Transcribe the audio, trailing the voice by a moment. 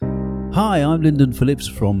Hi, I'm Lyndon Phillips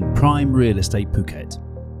from Prime Real Estate Phuket.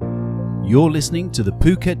 You're listening to the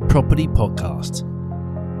Phuket Property Podcast.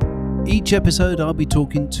 Each episode I'll be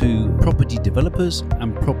talking to property developers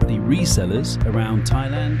and property resellers around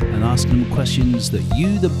Thailand and asking them questions that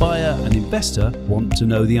you, the buyer and investor, want to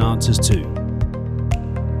know the answers to.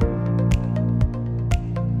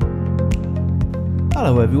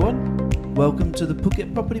 Hello everyone, welcome to the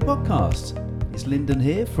Phuket Property Podcast. It's Lyndon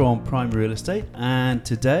here from Prime Real Estate, and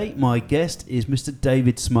today my guest is Mr.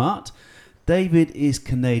 David Smart. David is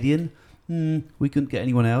Canadian. We couldn't get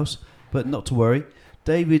anyone else, but not to worry.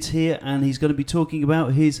 David's here and he's going to be talking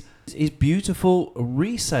about his beautiful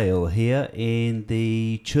resale here in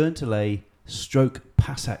the Chernthalai /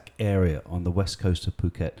 Pasak area on the west coast of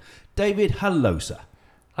Phuket. David, hello sir.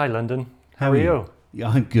 Hi Lyndon, how are you? Yeah,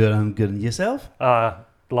 I'm good. And yourself?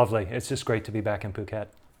 Lovely. It's just great to be back in Phuket.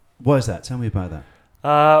 Why is that? Tell me about that.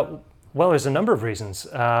 Well, there's a number of reasons.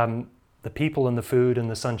 The people and the food and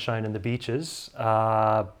the sunshine and the beaches.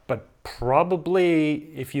 But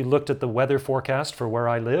probably if you looked at the weather forecast for where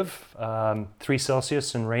I live, 3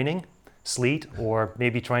 Celsius and raining, sleet, or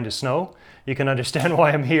maybe trying to snow, you can understand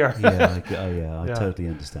why I'm here. I totally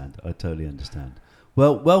understand.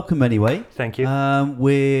 Well, welcome anyway. Thank you.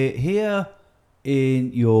 We're here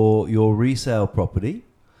in your resale property.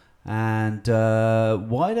 And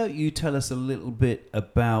why don't you tell us a little bit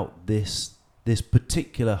about this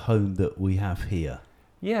particular home that we have here?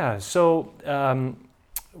 Yeah, so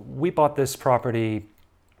we bought this property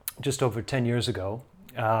just over 10 years ago.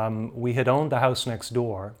 We had owned the house next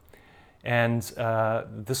door, and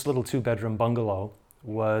this little 2-bedroom bungalow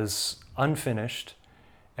was unfinished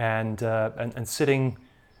and sitting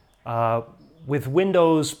with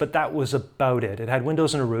windows, but that was about it. It had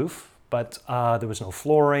windows and a roof, but there was no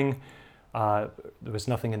flooring, there was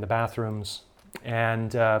nothing in the bathrooms,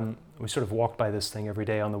 and we sort of walked by this thing every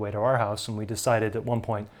day on the way to our house, and we decided at one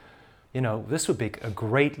point, this would be a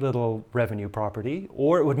great little revenue property,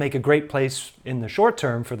 or it would make a great place in the short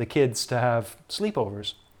term for the kids to have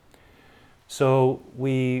sleepovers. So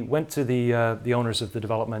we went to the owners of the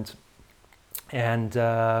development and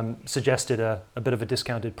suggested a bit of a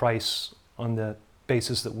discounted price on the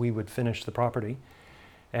basis that we would finish the property.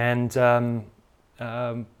 And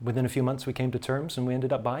within a few months, we came to terms, and we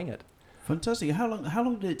ended up buying it. Fantastic! How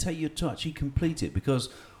long did it take you to actually complete it? Because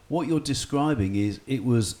what you're describing is it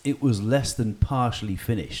was less than partially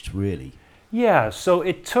finished, really. Yeah. So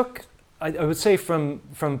it took, I would say, from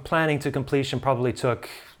planning to completion, probably took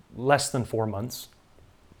less than 4 months.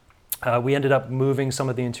 We ended up moving some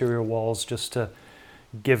of the interior walls just to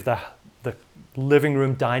give the living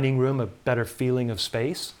room, dining room a better feeling of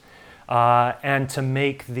space. And to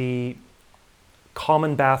make the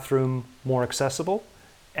common bathroom more accessible,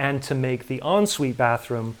 and to make the ensuite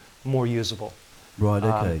bathroom more usable. Right,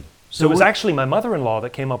 okay. So it was actually my mother-in-law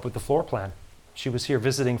that came up with the floor plan. She was here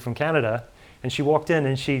visiting from Canada, and she walked in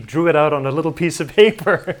and she drew it out on a little piece of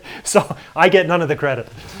paper. So I get none of the credit.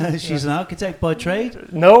 She's an architect by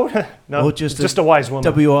trade? No, or just a wise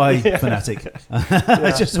woman. WI fanatic.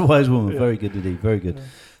 Just a wise woman. Yeah. Very good indeed, very good. Yeah.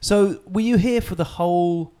 So were you here for the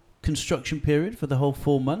whole construction period, for the whole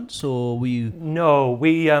 4 months, or were you? No,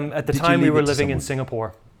 we at the time we were living in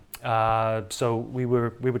Singapore, so we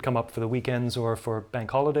would come up for the weekends or for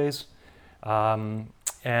bank holidays,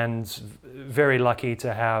 and very lucky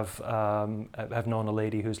to have known a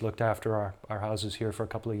lady who's looked after our houses here for a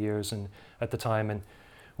couple of years, and at the time, and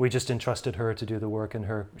we just entrusted her to do the work, and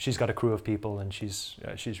she's got a crew of people, and she's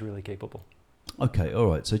really capable. Okay, all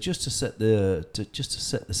right. So just to set the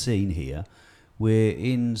scene here. We're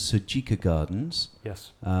in Sujika Gardens.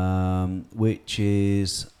 Yes. Which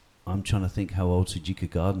is, I'm trying to think how old Sujika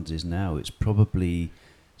Gardens is now. It's probably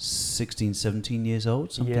 16, 17 years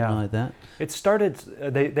old, something like that. It started,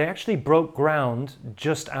 they actually broke ground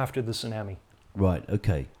just after the tsunami. Right,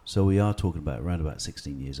 okay. So we are talking about around about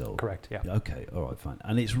 16 years old. Correct, yeah. Okay, all right, fine.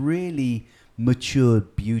 And it's really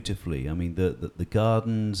matured beautifully. I mean, the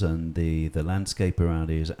gardens and the landscape around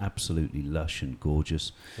here is absolutely lush and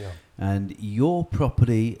gorgeous. Yeah. And your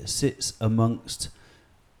property sits amongst,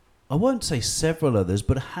 I won't say several others,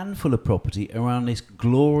 but a handful of property around this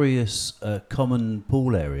glorious common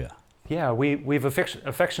pool area. Yeah, we've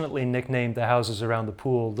affectionately nicknamed the houses around the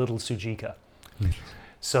pool Little Sujika.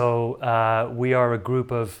 So we are a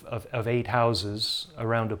group of 8 houses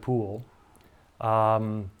around a pool.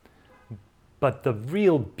 But the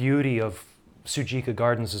real beauty of Sujika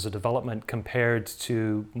Gardens as a development compared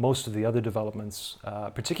to most of the other developments,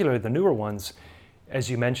 particularly the newer ones,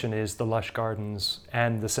 as you mentioned, is the lush gardens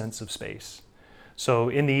and the sense of space. So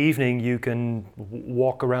in the evening, you can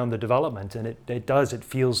walk around the development, and it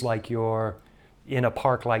feels like you're in a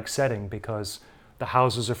park-like setting because the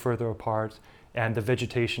houses are further apart and the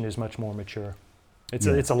vegetation is much more mature.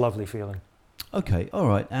 It's a lovely feeling. Okay, all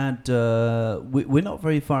right, and we're not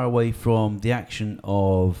very far away from the action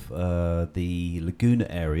of the Laguna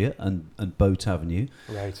area and Boat Avenue.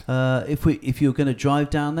 Right. If you're going to drive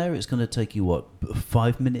down there, it's going to take you what,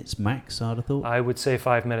 5 minutes max? I'd have thought. I would say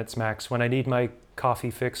 5 minutes max. When I need my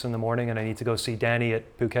coffee fix in the morning and I need to go see Danny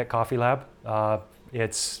at Phuket Coffee Lab, I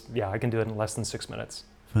can do it in less than 6 minutes.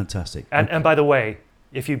 Fantastic. And by the way,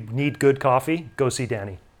 if you need good coffee, go see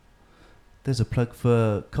Danny. There's a plug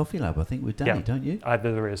for Coffee Lab, I think, with Danny, don't you?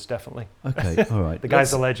 There is, definitely. Okay, all right. The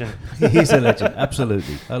guy's a legend. He's a legend,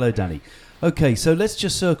 absolutely. Hello, Danny. Okay, so let's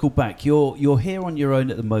just circle back. You're here on your own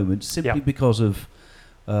at the moment simply because of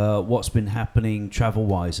what's been happening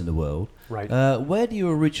travel-wise in the world. Right. Where do you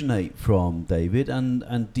originate from, David?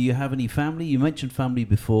 And do you have any family? You mentioned family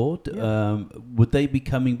before. Would they be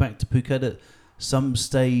coming back to Phuket at some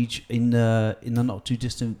stage in the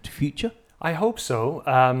not-too-distant future? I hope so.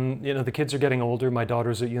 The kids are getting older. My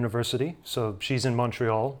daughter's at university, so she's in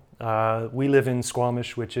Montreal. We live in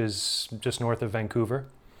Squamish, which is just north of Vancouver.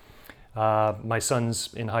 My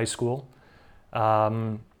son's in high school.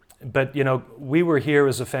 But, we were here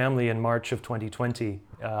as a family in March of 2020,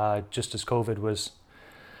 just as COVID was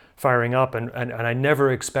firing up. And I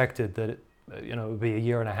never expected that it would be a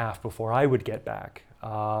year and a half before I would get back.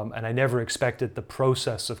 And I never expected the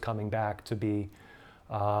process of coming back to be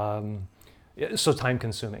so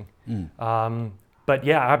time-consuming. But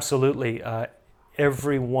yeah, absolutely.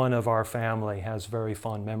 Every one of our family has very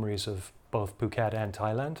fond memories of both Phuket and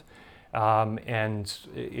Thailand. And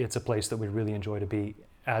it's a place that we really enjoy to be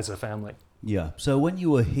as a family. Yeah. So when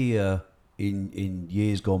you were here in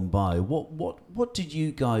years gone by, what did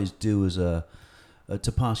you guys do as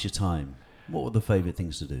to pass your time? What were the favourite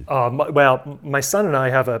things to do? My son and I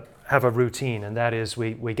have a routine, and that is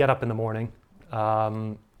we get up in the morning,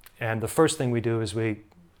 and the first thing we do is we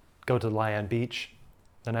go to Lai An Beach,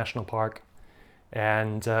 the national park,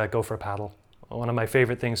 and go for a paddle. One of my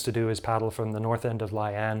favorite things to do is paddle from the north end of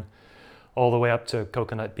Lai An all the way up to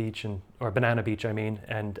Coconut Beach or Banana Beach,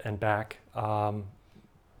 and back.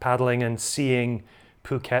 Paddling and seeing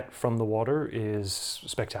Phuket from the water is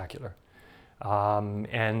spectacular.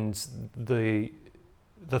 And the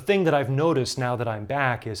thing that I've noticed now that I'm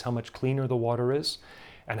back is how much cleaner the water is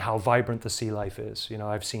and how vibrant the sea life is.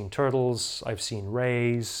 I've seen turtles, I've seen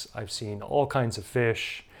rays, I've seen all kinds of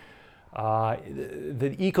fish.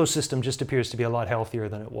 The ecosystem just appears to be a lot healthier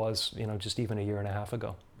than it was, just even a year and a half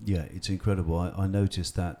ago. Yeah, it's incredible. I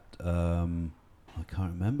noticed that, I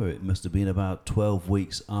can't remember, it must have been about 12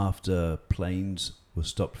 weeks after planes were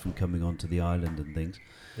stopped from coming onto the island and things.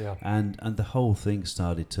 Yeah. And the whole thing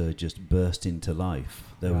started to just burst into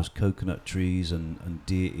life. There was coconut trees and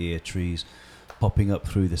deer ear trees popping up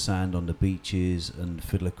through the sand on the beaches and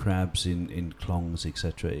fiddler crabs in clongs,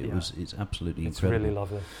 etc. It's absolutely incredible. It's really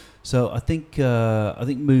lovely. So I think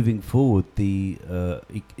moving forward, the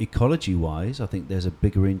ecology-wise, I think there's a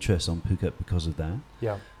bigger interest on Phuket because of that.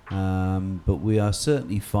 Yeah. But we are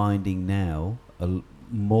certainly finding now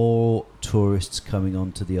more tourists coming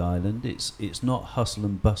onto the island. It's not hustle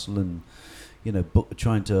and bustle and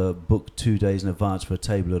trying to book 2 days in advance for a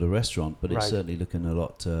table at a restaurant, but it's certainly looking a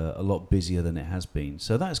lot busier than it has been.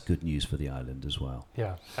 So that's good news for the island as well.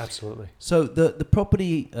 Yeah, absolutely. So the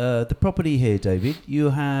property here, David, you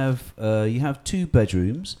have 2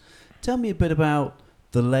 bedrooms. Tell me a bit about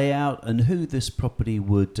the layout and who this property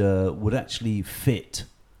would actually fit.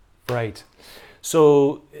 Right.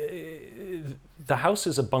 So the house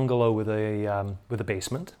is a bungalow with a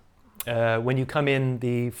basement. When you come in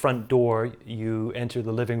the front door, you enter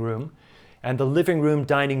the living room, and the living room,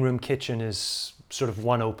 dining room, kitchen is sort of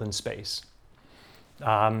one open space.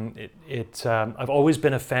 I've always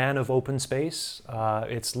been a fan of open space.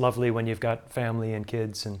 It's lovely when you've got family and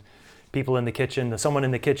kids and people in the kitchen. Someone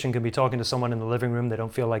in the kitchen can be talking to someone in the living room. They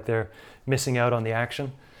don't feel like they're missing out on the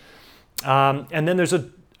action. And then there's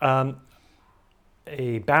a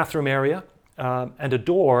bathroom area and a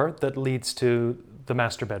door that leads to the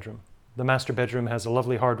master bedroom. The master bedroom has a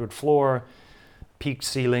lovely hardwood floor, peaked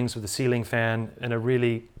ceilings with a ceiling fan, and a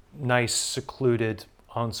really nice secluded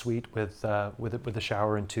ensuite with a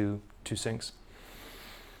shower and two sinks.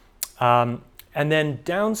 And then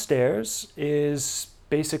downstairs is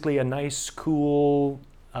basically a nice, cool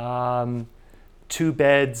 2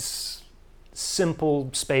 beds, simple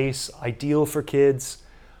space, ideal for kids,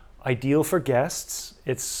 ideal for guests.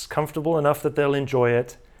 It's comfortable enough that they'll enjoy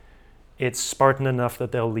it. It's Spartan enough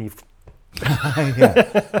that they'll leave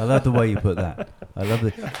Yeah, I love the way you put that. I love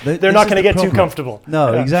it. They're not going to get too comfortable.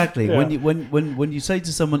 No, exactly. Yeah. When you say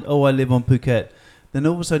to someone, "Oh, I live on Phuket," then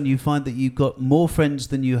all of a sudden you find that you've got more friends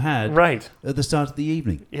than you had Right. at the start of the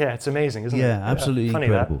evening. Yeah, it's amazing, isn't it? Yeah, absolutely Funny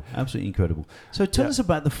incredible. Absolutely incredible. So tell us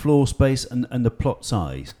about the floor space and the plot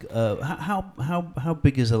size. How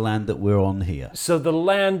big is the land that we're on here? So the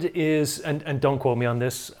land is, and don't quote me on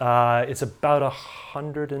this, it's about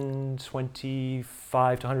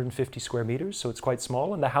 125 to 150 square meters, so it's quite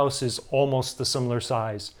small, and the house is almost the similar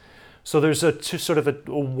size. So there's sort of a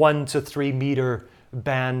 1 to 3 meter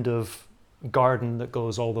band of garden that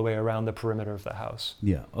goes all the way around the perimeter of the house.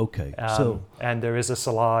 Yeah. Okay. And there is a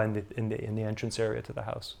salah in the entrance area to the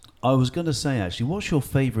house. I was going to say, actually, what's your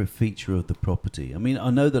favourite feature of the property? I mean, I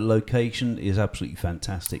know that location is absolutely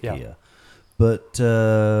fantastic here, but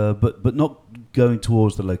not going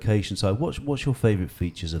towards the location side. What's your favourite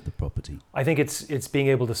features of the property? I think it's being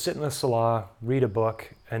able to sit in the salah, read a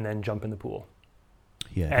book, and then jump in the pool.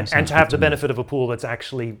 Yeah, and to have the benefit of a pool that's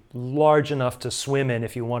actually large enough to swim in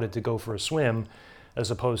if you wanted to go for a swim,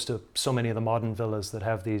 as opposed to so many of the modern villas that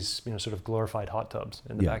have these sort of glorified hot tubs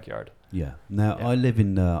in the backyard. Yeah. Now I live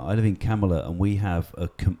in Camelot, and we have a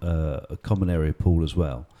common area pool as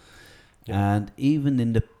well. Yeah. And even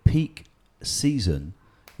in the peak season,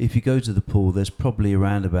 if you go to the pool, there's probably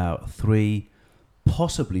around about 3,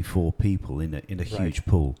 possibly 4 people in a huge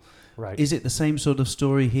pool. Right. Is it the same sort of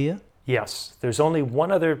story here? Yes. There's only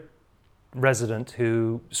one other resident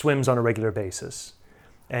who swims on a regular basis,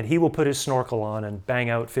 and he will put his snorkel on and bang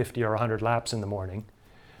out 50 or 100 laps in the morning.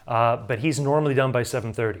 But he's normally done by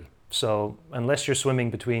 7:30. So unless you're swimming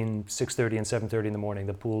between 6:30 and 7:30 in the morning,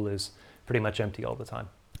 the pool is pretty much empty all the time.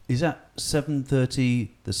 Is that 7:30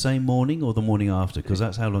 the same morning or the morning after? Because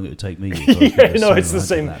that's how long it would take me. No, it's the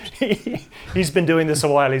same. He's been doing this a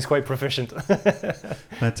while. He's quite proficient.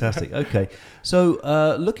 Fantastic. Okay. So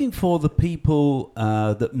looking for the people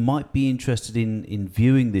that might be interested in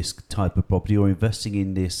viewing this type of property or investing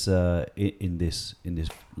in this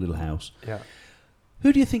little house. Yeah.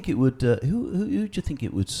 Who do you think it would? Who do you think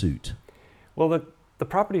it would suit? Well, the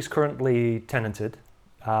property is currently tenanted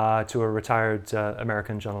to a retired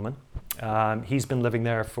American gentleman. He's been living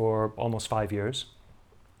there for almost 5 years.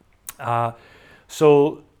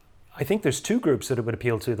 So I think there's 2 groups that it would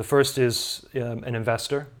appeal to. The first is an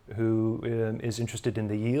investor who is interested in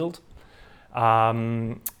the yield.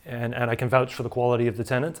 And I can vouch for the quality of the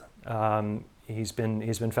tenant. He's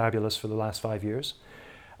been fabulous for the last 5 years.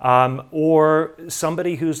 Or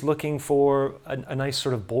somebody who's looking for a nice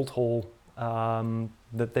sort of bolt hole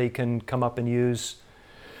that they can come up and use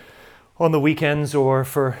on the weekends or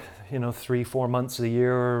for 3-4 months a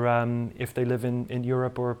year, or if they live in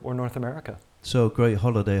Europe or North America. So a great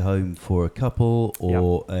holiday home for a couple,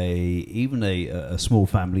 or even a small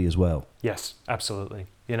family as well. Yes, absolutely.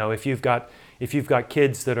 If you've got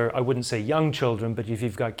kids that are, I wouldn't say young children, but if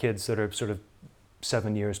you've got kids that are sort of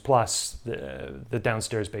 7 years plus, the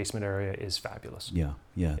downstairs basement area is fabulous. Yeah.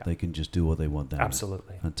 They can just do what they want down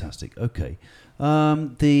Absolutely. there. Fantastic. Okay.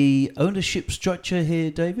 The ownership structure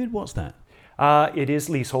here, David, what's that? It is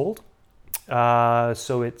leasehold.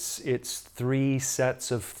 So it's 3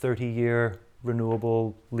 sets of 30-year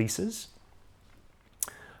renewable leases.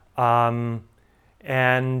 From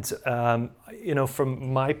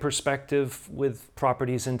my perspective with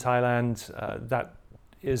properties in Thailand, that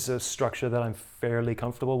is a structure that I'm fairly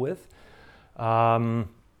comfortable with.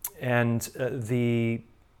 The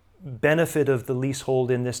benefit of the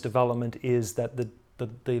leasehold in this development is that the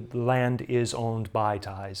land is owned by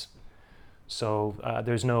Thais. So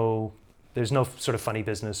there's no sort of funny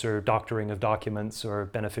business or doctoring of documents or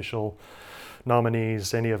beneficial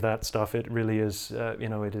nominees, any of that stuff. It really is,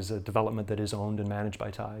 it is a development that is owned and managed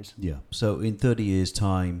by Thais. Yeah. So in 30 years'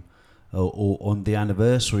 time, or on the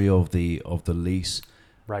anniversary of the lease,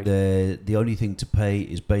 right, the only thing to pay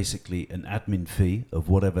is basically an admin fee of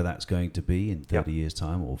whatever that's going to be in 30 years'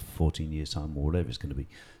 time or 14 years' time or whatever it's going to be.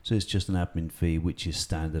 So it's just an admin fee, which is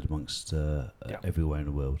standard amongst everywhere in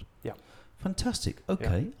the world. Yeah. Fantastic.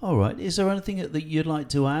 Okay. Yeah. All right. Is there anything that you'd like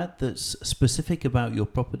to add that's specific about your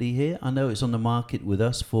property here? I know it's on the market with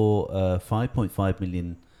us for 5.5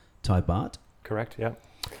 million Thai baht. Correct. Yeah.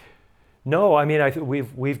 No, I mean,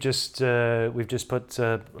 we've just put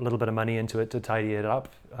a little bit of money into it to tidy it up.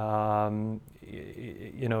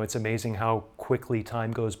 It's amazing how quickly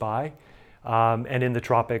time goes by. And in the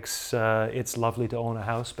tropics, it's lovely to own a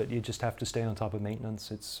house, but you just have to stay on top of maintenance.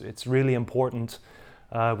 It's really important.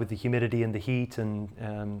 With the humidity and the heat and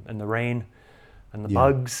the rain and the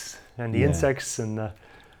bugs and the insects and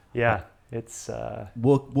It's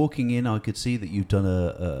walking in, I could see that you've done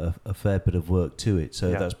a fair bit of work to it.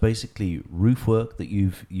 So that's basically roof work that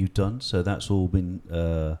you've done. So that's all been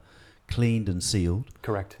cleaned and sealed.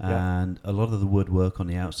 correct. And a lot of the woodwork on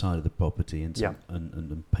the outside of the property and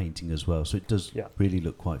and painting as well. So it does really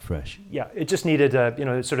look quite fresh. Yeah, it just needed,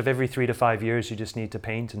 sort of every 3 to 5 years, you just need to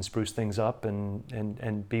paint and spruce things up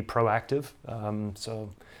and be proactive. So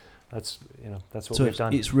that's what we've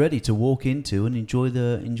done. It's ready to walk into and enjoy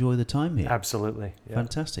the time here. Absolutely. Yeah.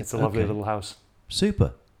 Fantastic. It's a lovely little house.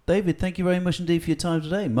 Super. David, thank you very much indeed for your time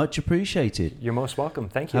today. Much appreciated. You're most welcome.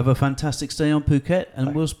 Thank you. Have a fantastic stay on Phuket,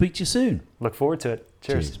 and we'll speak to you soon. Look forward to it.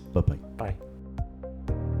 Cheers. Bye-bye. Bye.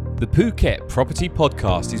 The Phuket Property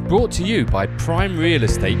Podcast is brought to you by Prime Real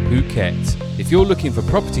Estate Phuket. If you're looking for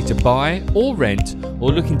property to buy or rent,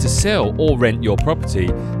 or looking to sell or rent your property,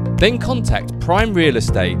 then contact Prime Real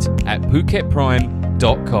Estate at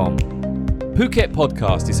phuketprime.com. Phuket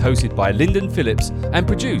Podcast is hosted by Lyndon Phillips and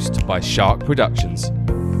produced by Shark Productions.